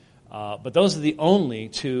overwhelming. But those are the only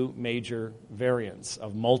two major variants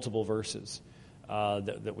of multiple verses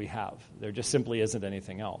that we have. There just simply isn't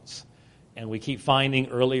anything else. And we keep finding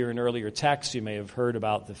earlier and earlier texts. You may have heard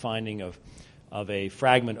about the finding of a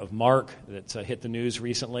fragment of Mark that's hit the news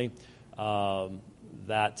recently.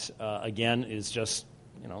 That again is just,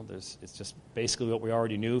 it's just basically what we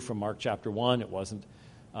already knew from Mark chapter 1. It wasn't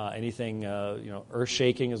anything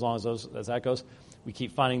earth-shaking as long as that goes. We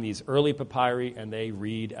keep finding these early papyri, and they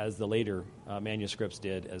read as the later manuscripts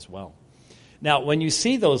did as well. Now, when you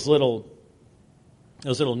see those little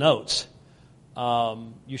notes,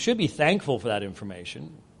 you should be thankful for that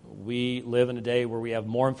information. We live in a day where we have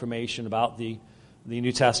more information about the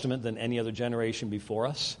New Testament than any other generation before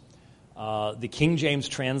us. The King James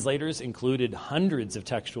translators included hundreds of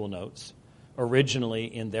textual notes originally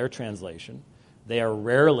in their translation. They are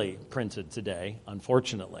rarely printed today,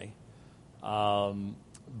 unfortunately.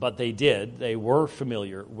 But they did. They were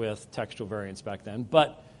familiar with textual variants back then.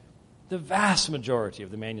 But the vast majority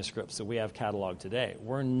of the manuscripts that we have cataloged today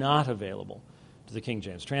were not available to the King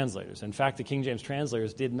James translators. In fact, the King James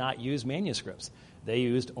translators did not use manuscripts. They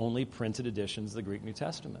used only printed editions of the Greek New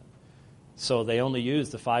Testament. So they only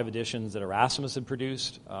used the 5 editions that Erasmus had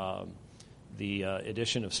produced, the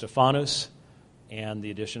edition of Stephanus, and the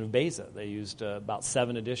edition of Beza. They used about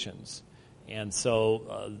 7 editions. And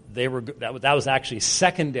so that was actually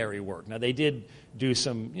secondary work. Now, they did do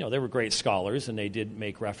some, they were great scholars, and they did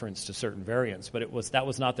make reference to certain variants, but that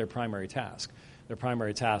was not their primary task. Their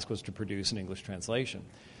primary task was to produce an English translation.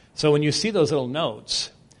 So when you see those little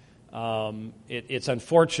notes, it's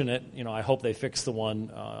unfortunate. I hope they fix the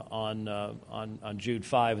one on Jude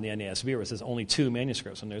 5 in the NASB where it says only 2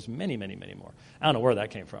 manuscripts, and there's many, many, many more. I don't know where that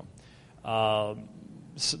came from.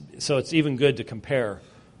 So it's even good to compare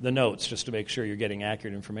the notes just to make sure you're getting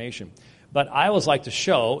accurate information. But I always like to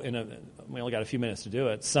show, we only got a few minutes to do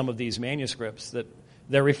it, some of these manuscripts that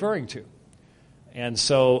they're referring to. And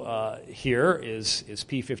so here is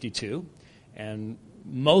P52, and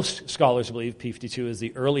most scholars believe P52 is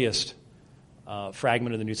the earliest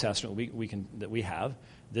fragment of the New Testament that we have.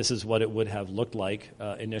 This is what it would have looked like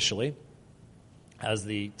initially, as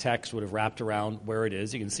the text would have wrapped around where it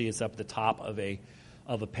is. You can see it's up at the top of a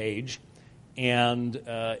page. And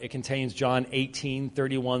it contains John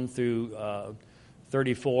 18:31 through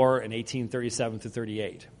 34 and 18:37 through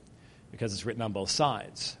 38, because it's written on both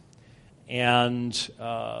sides. And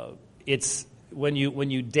it's when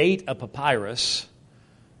you date a papyrus,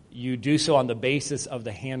 you do so on the basis of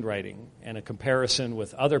the handwriting and a comparison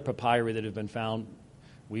with other papyri that have been found.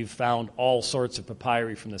 We've found all sorts of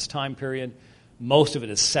papyri from this time period. Most of it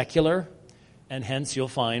is secular, and hence you'll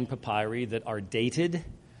find papyri that are dated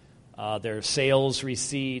their sales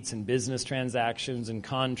receipts and business transactions and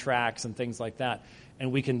contracts and things like that.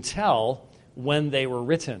 And we can tell when they were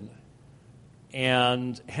written.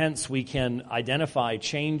 And hence we can identify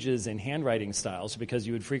changes in handwriting styles because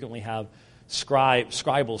you would frequently have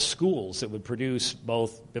scribal schools that would produce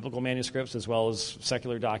both biblical manuscripts as well as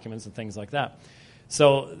secular documents and things like that.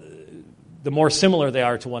 So the more similar they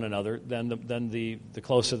are to one another, then the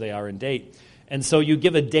closer they are in date. And so you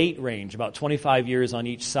give a date range, about 25 years on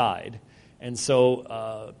each side. And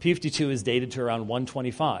so P52 is dated to around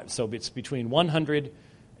 125. So it's between 100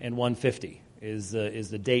 and 150 is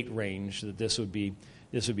the date range that this would be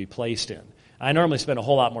placed in. I normally spend a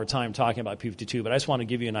whole lot more time talking about P52, but I just want to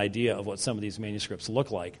give you an idea of what some of these manuscripts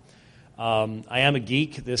look like. I am a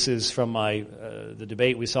geek. This is from the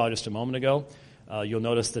debate we saw just a moment ago. You'll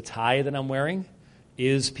notice the tie that I'm wearing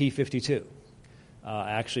is P52.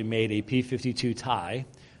 I actually made a P52 tie,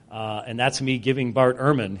 and that's me giving Bart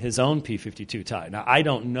Ehrman his own P52 tie. Now, I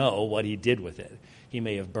don't know what he did with it. He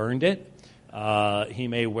may have burned it. He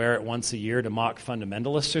may wear it once a year to mock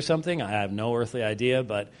fundamentalists or something. I have no earthly idea,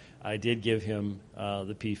 but I did give him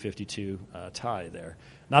the P52 tie there.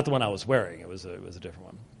 Not the one I was wearing. It was a different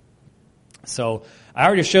one. So I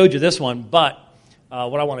already showed you this one, but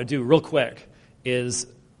what I want to do real quick is,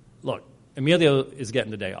 look, Emilio is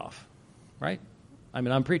getting the day off, right? I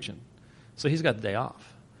mean, I'm preaching. So he's got the day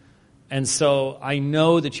off. And so I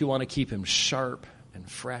know that you want to keep him sharp and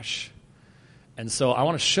fresh. And so I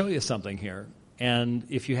want to show you something here. And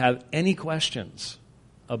if you have any questions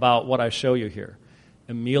about what I show you here,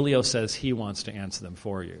 Emilio says he wants to answer them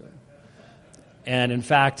for you. And in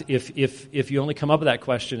fact, if you only come up with that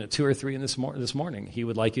question at 2 or 3 in this morning, he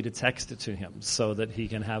would like you to text it to him so that he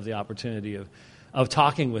can have the opportunity of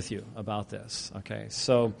talking with you about this. Okay,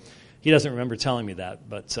 so he doesn't remember telling me that,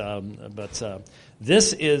 but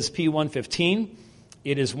this is P115.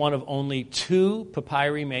 It is one of only 2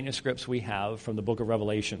 papyri manuscripts we have from the book of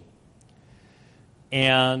Revelation.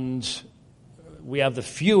 And we have the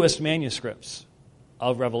fewest manuscripts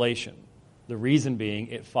of Revelation. The reason being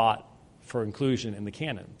it fought for inclusion in the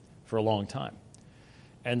canon for a long time.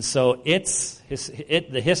 And so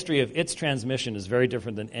the history of its transmission is very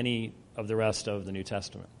different than any of the rest of the New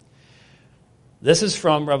Testament. This is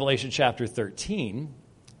from Revelation chapter 13,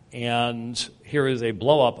 and here is a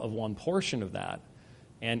blow-up of one portion of that.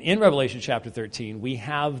 And in Revelation chapter 13, we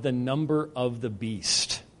have the number of the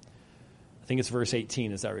beast. I think it's verse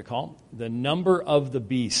 18, as I recall. The number of the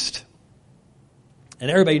beast. And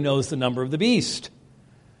everybody knows the number of the beast.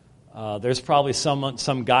 There's probably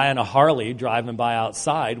some guy on a Harley driving by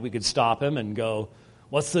outside. We could stop him and go,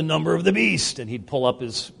 "What's the number of the beast?" And he'd pull up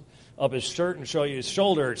his shirt and show you his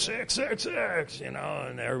shoulder, 666, and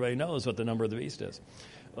everybody knows what the number of the beast is.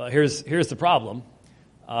 Well, here's the problem.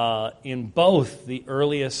 In both the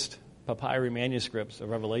earliest papyri manuscripts of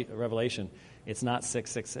Revelation, it's not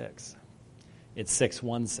 666. It's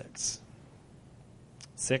 616.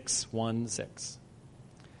 616.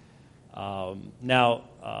 Now,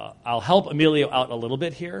 I'll help Emilio out a little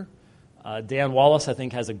bit here. Dan Wallace, I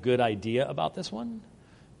think, has a good idea about this one.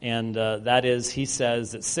 And that is, he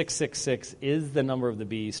says that 666 is the number of the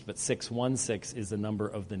beast, but 616 is the number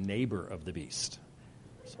of the neighbor of the beast.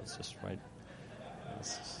 So it's just right.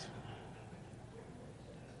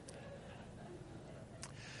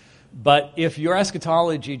 But if your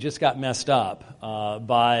eschatology just got messed up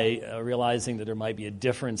by realizing that there might be a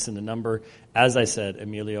difference in the number, as I said,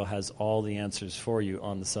 Emilio has all the answers for you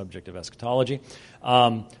on the subject of eschatology.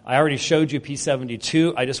 I already showed you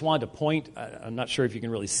P72. I just wanted to point, I'm not sure if you can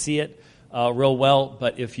really see it real well,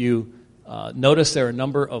 but if you notice there are a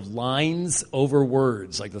number of lines over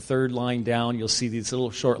words, like the third line down, you'll see these little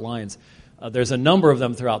short lines. There's a number of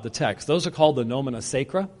them throughout the text. Those are called the nomina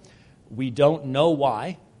sacra. We don't know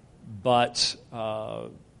why. But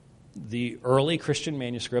the early Christian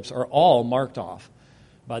manuscripts are all marked off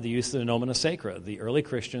by the use of the nomina sacra. The early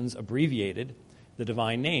Christians abbreviated the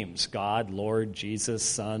divine names, God, Lord, Jesus,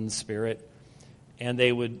 Son, Spirit, and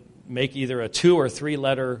they would make either a 2 or 3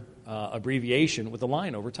 letter abbreviation with a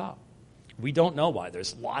line over top. We don't know why.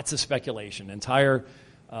 There's lots of speculation. Entire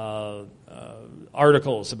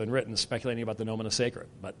articles have been written speculating about the nomina sacra,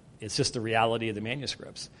 but it's just the reality of the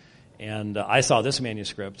manuscripts. And I saw this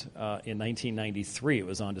manuscript in 1993. It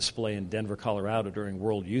was on display in Denver, Colorado during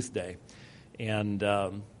World Youth Day. And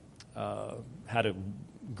had a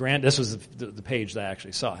grand, this was the page that I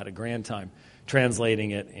actually saw, had a grand time translating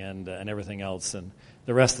it and everything else. And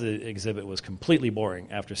the rest of the exhibit was completely boring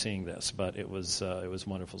after seeing this, but it was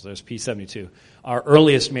wonderful. So there's P72. Our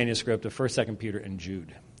earliest manuscript of 1st, 2nd Peter, and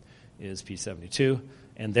Jude is P72.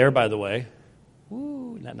 And there, by the way,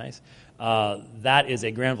 Woo, isn't that nice? That is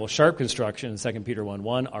a Granville-Sharp construction in 2 Peter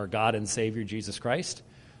 1:1, our God and Savior, Jesus Christ.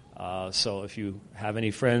 So if you have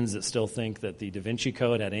any friends that still think that the Da Vinci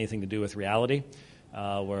Code had anything to do with reality,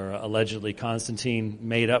 where allegedly Constantine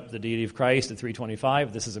made up the deity of Christ at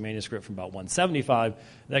 325, this is a manuscript from about 175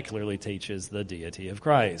 that clearly teaches the deity of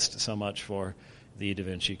Christ. So much for the Da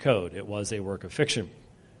Vinci Code. It was a work of fiction,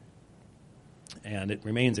 and it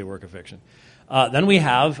remains a work of fiction. Then we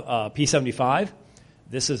have P75.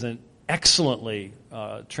 This is an excellently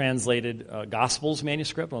translated Gospels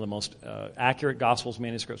manuscript, one of the most accurate Gospels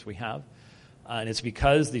manuscripts we have. And it's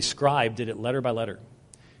because the scribe did it letter by letter.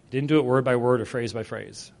 He didn't do it word by word or phrase by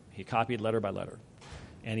phrase. He copied letter by letter.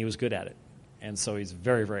 And he was good at it. And so he's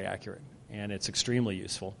very, very accurate. And it's extremely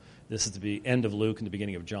useful. This is the end of Luke and the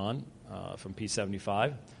beginning of John from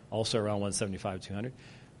P75, also around 175, 200.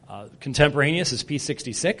 Contemporaneous is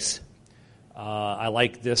P66. I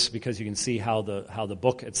like this because you can see how the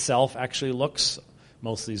book itself actually looks.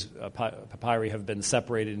 Most of these papyri have been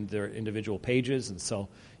separated into their individual pages, and so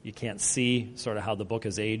you can't see sort of how the book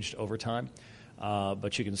has aged over time.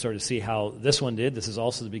 But you can sort of see how this one did. This is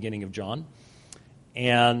also the beginning of John.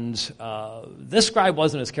 And this scribe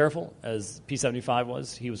wasn't as careful as P75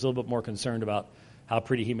 was. He was a little bit more concerned about how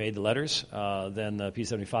pretty he made the letters than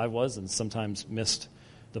P75 was, and sometimes missed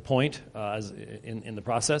the point as in the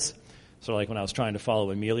process. So like when I was trying to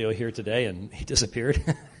follow Emilio here today and he disappeared,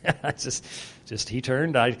 I just he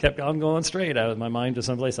turned, I kept on going straight out of my mind to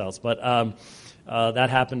someplace else. But that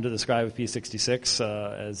happened to the scribe of P66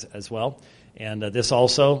 as well. And this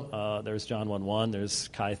also, there's John 1:1, there's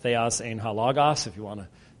Kai Theos Ein Ha Logos, if you want to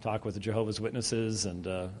talk with the Jehovah's Witnesses, and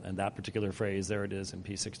that particular phrase, there it is in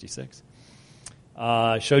P66.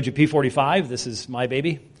 I showed you P45, this is my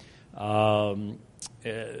baby.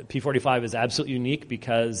 P45 is absolutely unique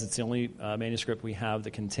because it's the only manuscript we have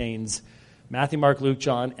that contains Matthew, Mark, Luke,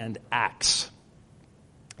 John, and Acts.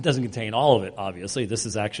 It doesn't contain all of it, obviously. This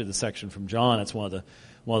is actually the section from John. It's one of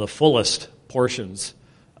the fullest portions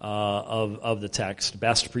of the text,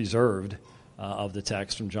 best preserved of the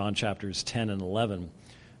text from John chapters 10 and 11.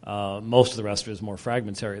 Most of the rest of it is more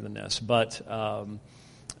fragmentary than this, but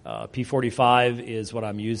P45 is what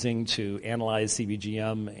I'm using to analyze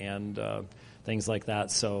CBGM and things like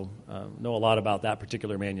that, so know a lot about that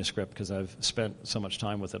particular manuscript because I've spent so much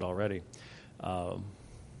time with it already.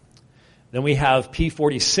 Then we have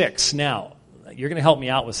P46. Now, you're going to help me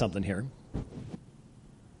out with something here.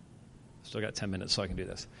 Still got 10 minutes so I can do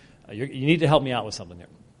this. You need to help me out with something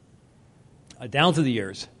here. Down through the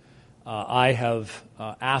years, I have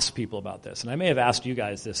asked people about this, and I may have asked you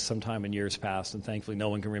guys this sometime in years past, and thankfully no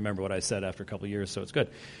one can remember what I said after a couple of years, so it's good.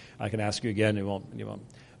 I can ask you again, you won't.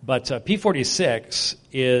 But P46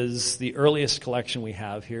 is the earliest collection we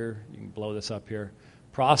have here. You can blow this up here.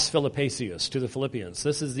 Pros Philippians, to the Philippians.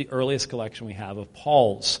 This is the earliest collection we have of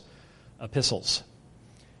Paul's epistles.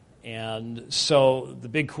 And so the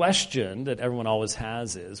big question that everyone always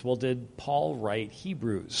has is, well, did Paul write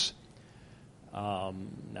Hebrews? Now,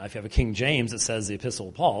 if you have a King James, it says the Epistle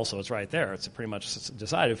of Paul, so it's right there. It's pretty much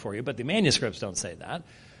decided for you, but the manuscripts don't say that.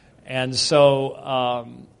 And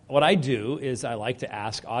so what I do is I like to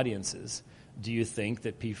ask audiences, do you think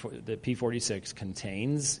that P46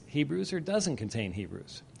 contains Hebrews or doesn't contain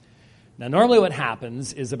Hebrews? Now, normally what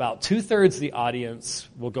happens is about 2/3 of the audience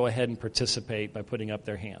will go ahead and participate by putting up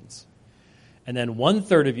their hands. And then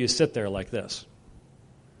 1/3 of you sit there like this.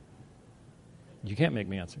 You can't make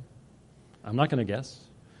me answer. I'm not going to guess.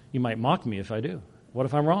 You might mock me if I do. What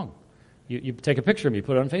if I'm wrong? You take a picture of me,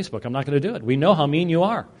 put it on Facebook. I'm not going to do it. We know how mean you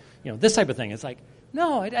are. You know, this type of thing. It's like,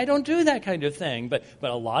 no, I don't do that kind of thing. But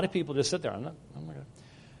a lot of people just sit there. I'm not going to.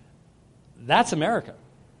 That's America.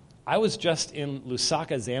 I was just in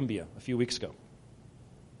Lusaka, Zambia, a few weeks ago,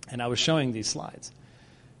 and I was showing these slides.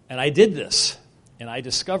 And I did this, and I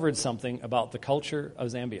discovered something about the culture of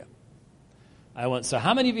Zambia. I went, so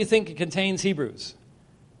how many of you think it contains Hebrews?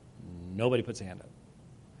 Nobody puts a hand up.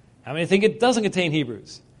 How many think it doesn't contain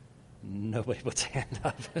Hebrews? Nobody puts a hand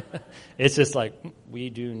up. It's just like, we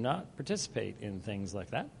do not participate in things like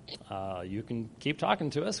that. You can keep talking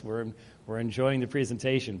to us. We're enjoying the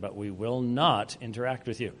presentation, but we will not interact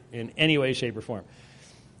with you in any way, shape, or form.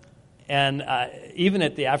 And even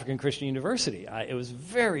at the African Christian University, it was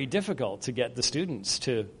very difficult to get the students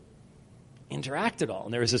to interact at all.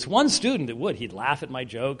 And there was this one student that would. He'd laugh at my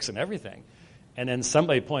jokes and everything. And then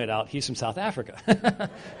somebody pointed out he's from South Africa.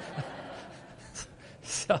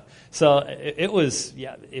 So it was,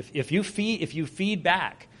 yeah. If you feed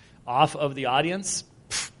back off of the audience,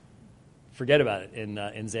 forget about it in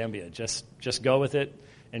Zambia. Just go with it,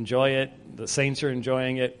 enjoy it. The saints are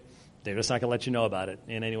enjoying it, They're just not going to let you know about it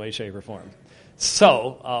in any way, shape, or form.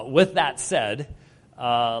 So, with that said,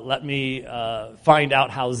 let me find out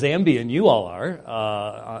how Zambian you all are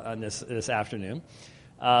on this afternoon.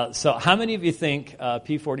 So how many of you think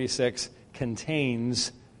P46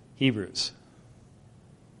 contains Hebrews?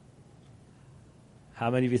 How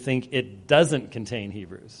many of you think it doesn't contain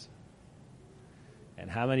Hebrews? And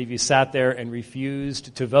how many of you sat there and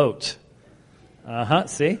refused to vote?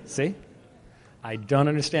 See? I don't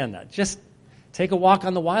understand that. Just take a walk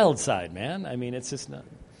on the wild side, man. I mean, it's just not.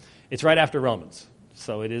 It's right after Romans.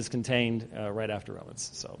 So it is contained right after Romans.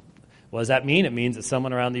 So what does that mean? It means that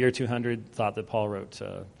someone around the year 200 thought that Paul wrote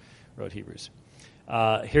Hebrews.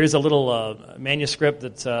 Here's a little manuscript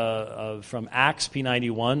that's from Acts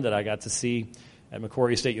P91 that I got to see at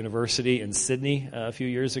Macquarie State University in Sydney a few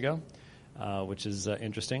years ago, which is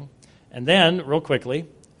interesting. And then, real quickly,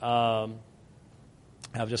 I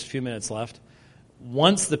have just a few minutes left.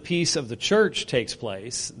 Once the peace of the church takes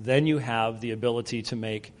place, then you have the ability to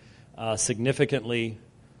make significantly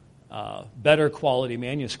better quality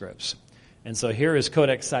manuscripts. And so here is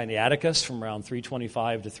Codex Sinaiticus from around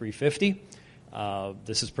 325 to 350.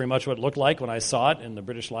 This is pretty much what it looked like when I saw it in the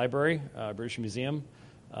British Library, British Museum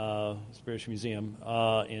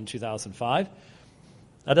in 2005.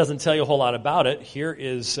 That doesn't tell you a whole lot about it. Here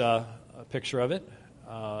is a picture of it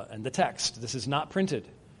and the text. This is not printed.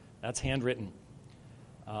 That's handwritten.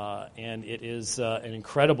 And it is an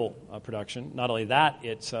incredible production. Not only that,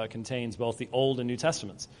 it contains both the Old and New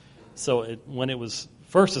Testaments. So when it was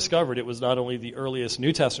first discovered, it was not only the earliest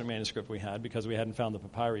New Testament manuscript we had, because we hadn't found the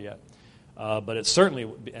papyri yet, but it certainly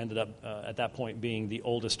ended up at that point being the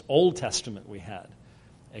oldest Old Testament we had,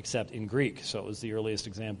 except in Greek. So it was the earliest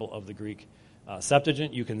example of the Greek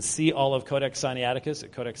Septuagint. You can see all of Codex Sinaiticus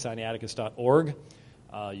at codexsinaiticus.org.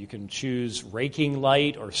 You can choose raking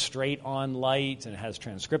light or straight-on light, and it has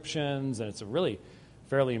transcriptions, and it's a really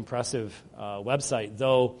fairly impressive website,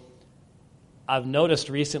 though I've noticed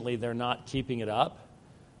recently they're not keeping it up,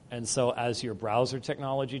 and so as your browser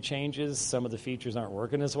technology changes, some of the features aren't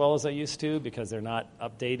working as well as they used to because they're not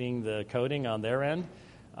updating the coding on their end,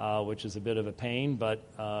 which is a bit of a pain, but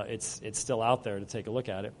it's still out there to take a look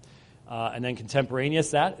at it. And then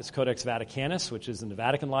contemporaneous that is Codex Vaticanus, which is in the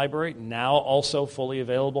Vatican Library, now also fully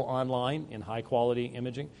available online in high-quality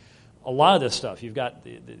imaging. A lot of this stuff, you've got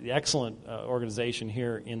the excellent organization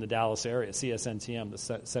here in the Dallas area, CSNTM,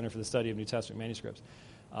 the Center for the Study of New Testament Manuscripts.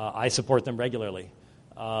 I support them regularly.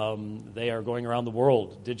 They are going around the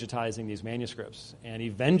world digitizing these manuscripts, and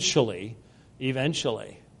eventually,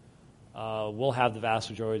 we'll have the vast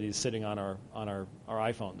majority of these sitting on our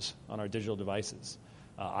iPhones, on our digital devices.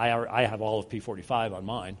 I have all of P45 on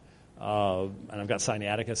mine, and I've got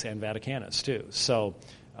Sinaiticus and Vaticanus too. So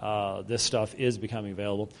this stuff is becoming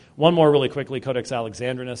available. One more really quickly, Codex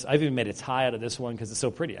Alexandrinus. I've even made a tie out of this one because it's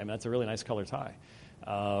so pretty. I mean, that's a really nice color tie.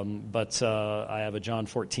 But I have a John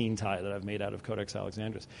 14 tie that I've made out of Codex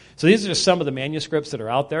Alexandrinus. So these are just some of the manuscripts that are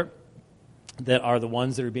out there that are the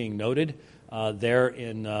ones that are being noted there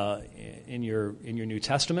in your New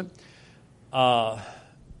Testament.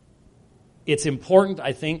 It's important,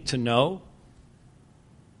 I think, to know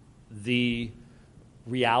the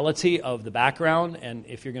reality of the background, and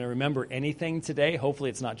if you're going to remember anything today, hopefully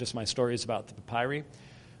it's not just my stories about the papyri,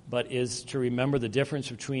 but is to remember the difference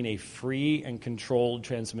between a free and controlled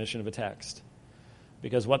transmission of a text.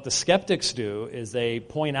 Because what the skeptics do is they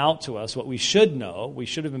point out to us what we should know. We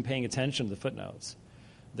should have been paying attention to the footnotes.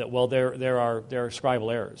 That, well, there are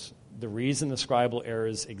scribal errors. The reason the scribal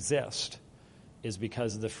errors exist is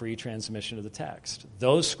because of the free transmission of the text.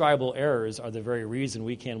 Those scribal errors are the very reason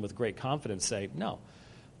we can with great confidence say, no,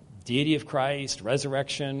 deity of Christ,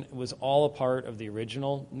 resurrection was all a part of the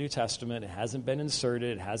original New Testament. It hasn't been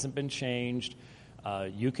inserted. It hasn't been changed.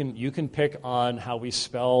 You can pick on how we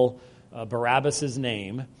spell Barabbas'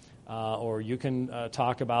 name, or you can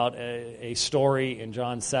talk about a story in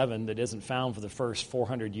John 7 that isn't found for the first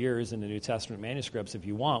 400 years in the New Testament manuscripts if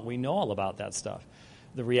you want. We know all about that stuff.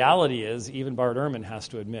 The reality is, even Bart Ehrman has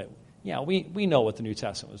to admit, yeah, we know what the New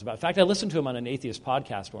Testament was about. In fact, I listened to him on an atheist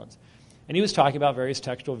podcast once, and he was talking about various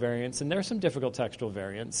textual variants, and there are some difficult textual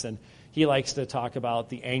variants, and he likes to talk about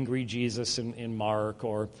the angry Jesus in Mark,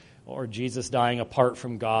 or Jesus dying apart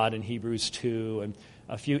from God in Hebrews 2, and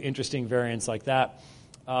a few interesting variants like that.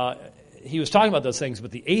 He was talking about those things,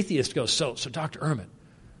 but the atheist goes, so Dr. Ehrman,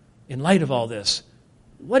 in light of all this,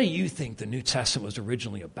 what do you think the New Testament was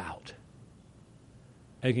originally about?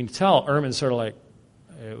 And you can tell Ehrman's sort of like,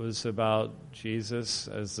 it was about Jesus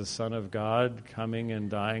as the Son of God coming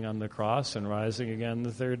and dying on the cross and rising again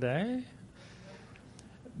the third day.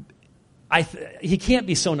 He can't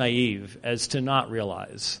be so naive as to not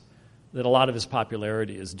realize that a lot of his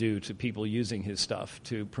popularity is due to people using his stuff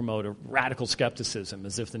to promote a radical skepticism,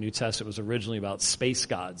 as if the New Testament was originally about space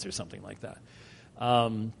gods or something like that.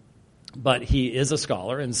 But he is a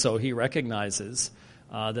scholar, and so he recognizes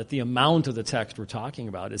that the amount of the text we're talking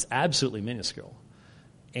about is absolutely minuscule,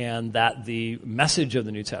 and that the message of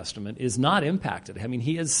the New Testament is not impacted. I mean,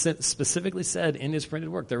 he has specifically said in his printed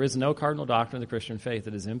work, there is no cardinal doctrine of the Christian faith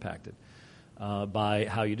that is impacted by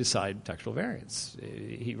how you decide textual variants.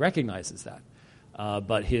 He recognizes that.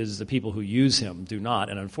 But the people who use him do not,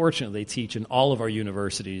 and unfortunately they teach in all of our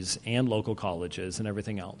universities and local colleges and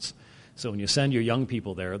everything else. So when you send your young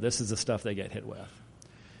people there, this is the stuff they get hit with.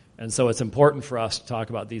 And so it's important for us to talk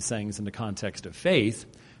about these things in the context of faith,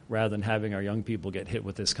 rather than having our young people get hit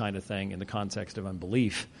with this kind of thing in the context of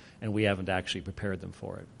unbelief, and we haven't actually prepared them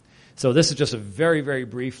for it. So this is just a very, very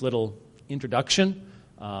brief little introduction.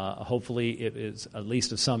 Hopefully it is at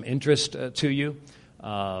least of some interest to you.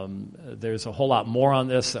 There's a whole lot more on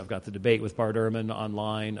this. I've got the debate with Bart Ehrman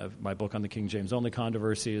online. My book on the King James Only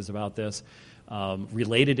controversy is about this.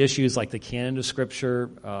 Related issues like the canon of Scripture.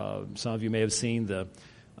 Some of you may have seen the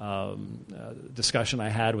discussion I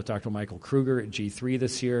had with Dr. Michael Kruger at G3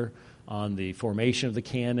 this year on the formation of the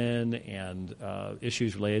canon and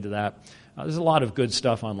issues related to that. There's a lot of good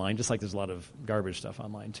stuff online, just like there's a lot of garbage stuff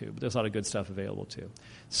online too, but there's a lot of good stuff available too.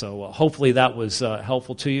 So hopefully that was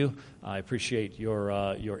helpful to you. I appreciate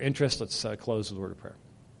your interest. Let's close with a word of prayer.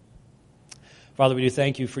 Father, we do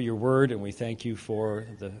thank you for your word, and we thank you for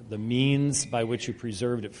the means by which you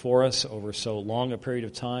preserved it for us over so long a period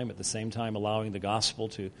of time, at the same time allowing the gospel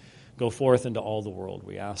to go forth into all the world.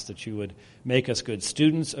 We ask that you would make us good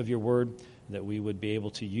students of your word, that we would be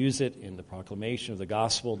able to use it in the proclamation of the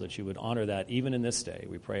gospel, that you would honor that even in this day.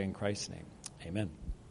 We pray in Christ's name. Amen.